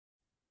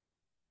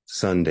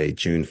Sunday,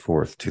 June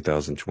 4th,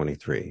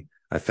 2023.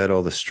 I fed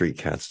all the street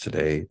cats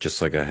today, just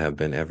like I have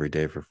been every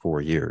day for 4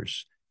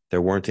 years.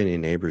 There weren't any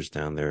neighbors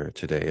down there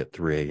today at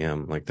 3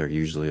 a.m. like there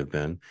usually have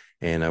been.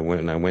 And I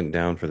went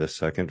down for the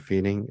second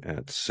feeding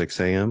at 6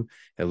 a.m.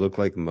 It looked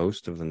like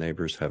most of the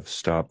neighbors have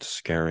stopped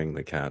scaring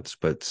the cats,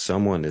 but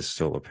someone is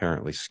still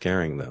apparently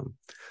scaring them.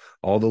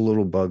 All the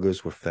little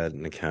buggers were fed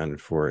and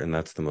accounted for, and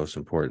that's the most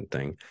important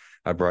thing.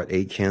 I brought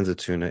 8 cans of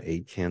tuna,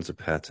 8 cans of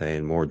pate,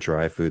 and more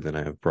dry food than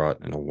I have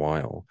brought in a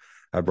while.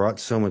 I brought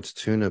so much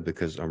tuna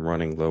because I'm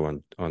running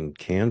low on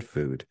canned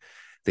food.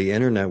 The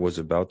internet was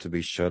about to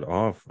be shut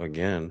off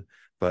again,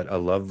 but a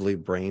lovely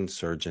brain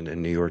surgeon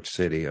in New York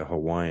City, a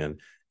Hawaiian,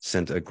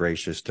 sent a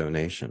gracious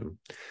donation.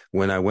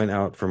 When I went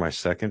out for my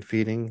second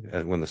feeding,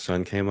 when the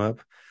sun came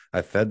up,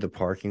 I fed the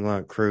parking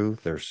lot crew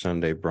their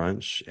Sunday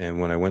brunch, and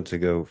when I went to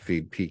go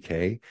feed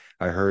PK,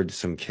 I heard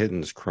some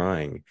kittens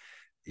crying.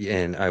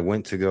 And I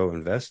went to go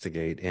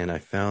investigate, and I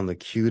found the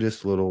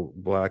cutest little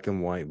black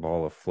and white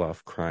ball of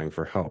fluff crying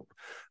for help.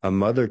 A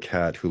mother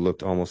cat who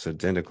looked almost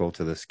identical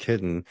to this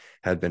kitten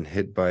had been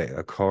hit by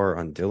a car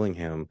on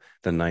Dillingham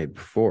the night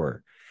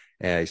before.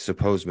 And I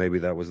suppose maybe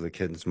that was the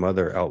kitten's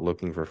mother out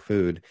looking for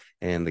food,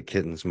 and the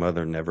kitten's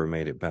mother never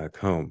made it back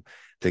home.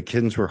 The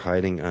kittens were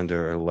hiding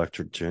under an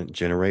electric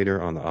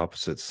generator on the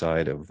opposite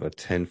side of a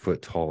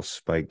 10-foot tall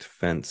spiked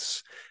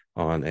fence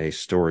on a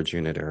storage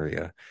unit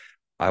area.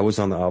 I was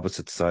on the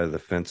opposite side of the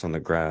fence on the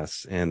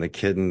grass, and the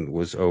kitten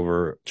was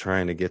over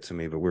trying to get to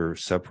me, but we were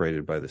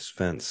separated by this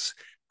fence.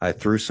 I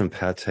threw some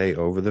pate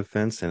over the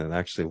fence, and it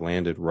actually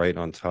landed right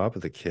on top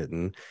of the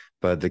kitten,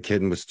 but the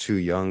kitten was too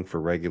young for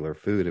regular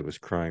food. It was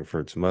crying for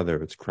its mother.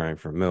 It was crying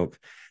for milk.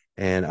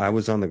 And I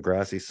was on the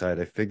grassy side.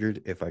 I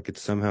figured if I could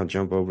somehow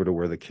jump over to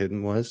where the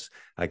kitten was,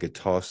 I could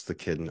toss the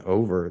kitten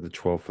over the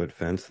 12-foot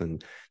fence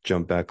and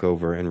jump back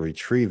over and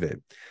retrieve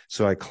it.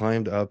 So I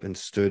climbed up and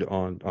stood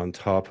on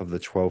top of the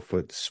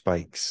 12-foot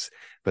spikes.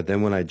 But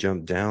then when I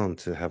jumped down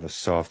to have a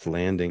soft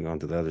landing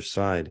onto the other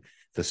side,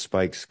 the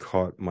spikes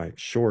caught my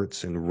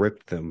shorts and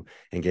ripped them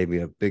and gave me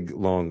a big,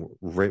 long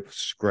rip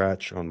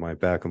scratch on my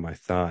back of my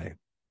thigh.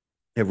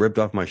 It ripped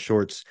off my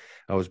shorts.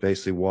 I was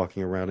basically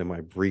walking around in my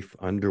brief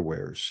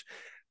underwears.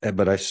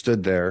 But I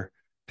stood there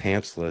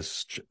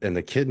pantsless, and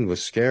the kitten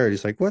was scared.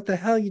 He's like, "What the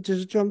hell? You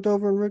just jumped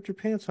over and ripped your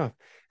pants off."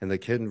 And the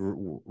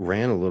kitten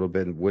ran a little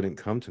bit and wouldn't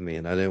come to me.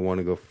 And I didn't want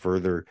to go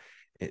further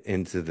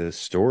into the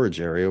storage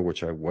area,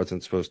 which I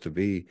wasn't supposed to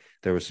be.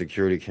 There were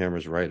security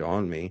cameras right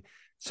on me.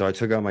 So I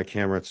took out my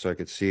camera so I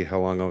could see how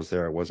long I was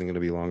there. I wasn't going to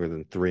be longer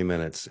than 3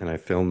 minutes. And I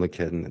filmed the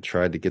kitten and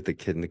tried to get the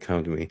kitten to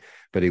come to me,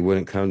 but he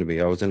wouldn't come to me.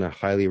 I was in a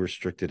highly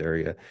restricted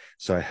area,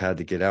 so I had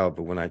to get out.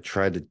 But when I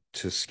tried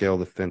to scale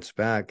the fence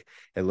back,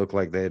 it looked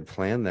like they had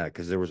planned that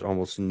because there was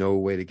almost no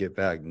way to get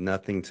back,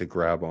 nothing to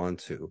grab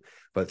onto.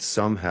 But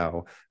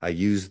somehow I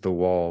used the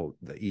wall,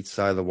 each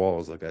side of the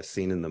walls, like I've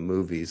seen in the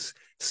movies,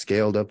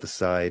 scaled up the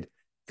side,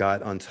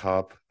 got on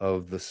top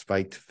of the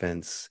spiked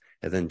fence,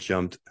 and then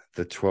jumped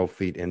the 12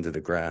 feet into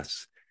the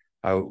grass.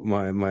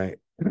 My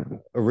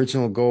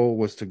original goal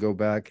was to go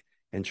back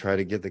and try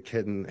to get the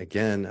kitten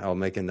again. I'll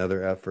make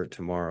another effort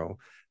tomorrow.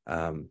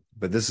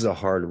 But this is a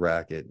hard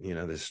racket,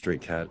 this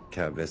street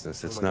cat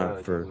business. It's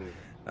not for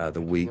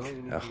the weak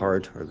at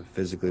heart or the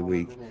physically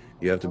weak.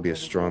 You have to be a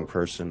strong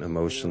person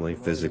emotionally,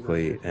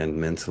 physically, and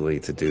mentally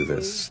to do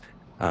this.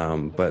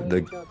 But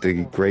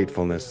the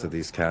gratefulness that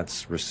these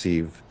cats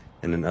receive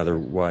in an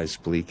otherwise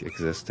bleak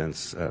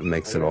existence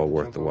makes it all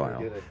worth the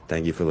while.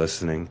 Thank you for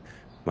listening.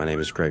 My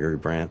name is Gregory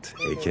Brandt,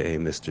 aka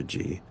Mr.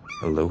 G.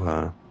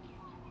 Aloha.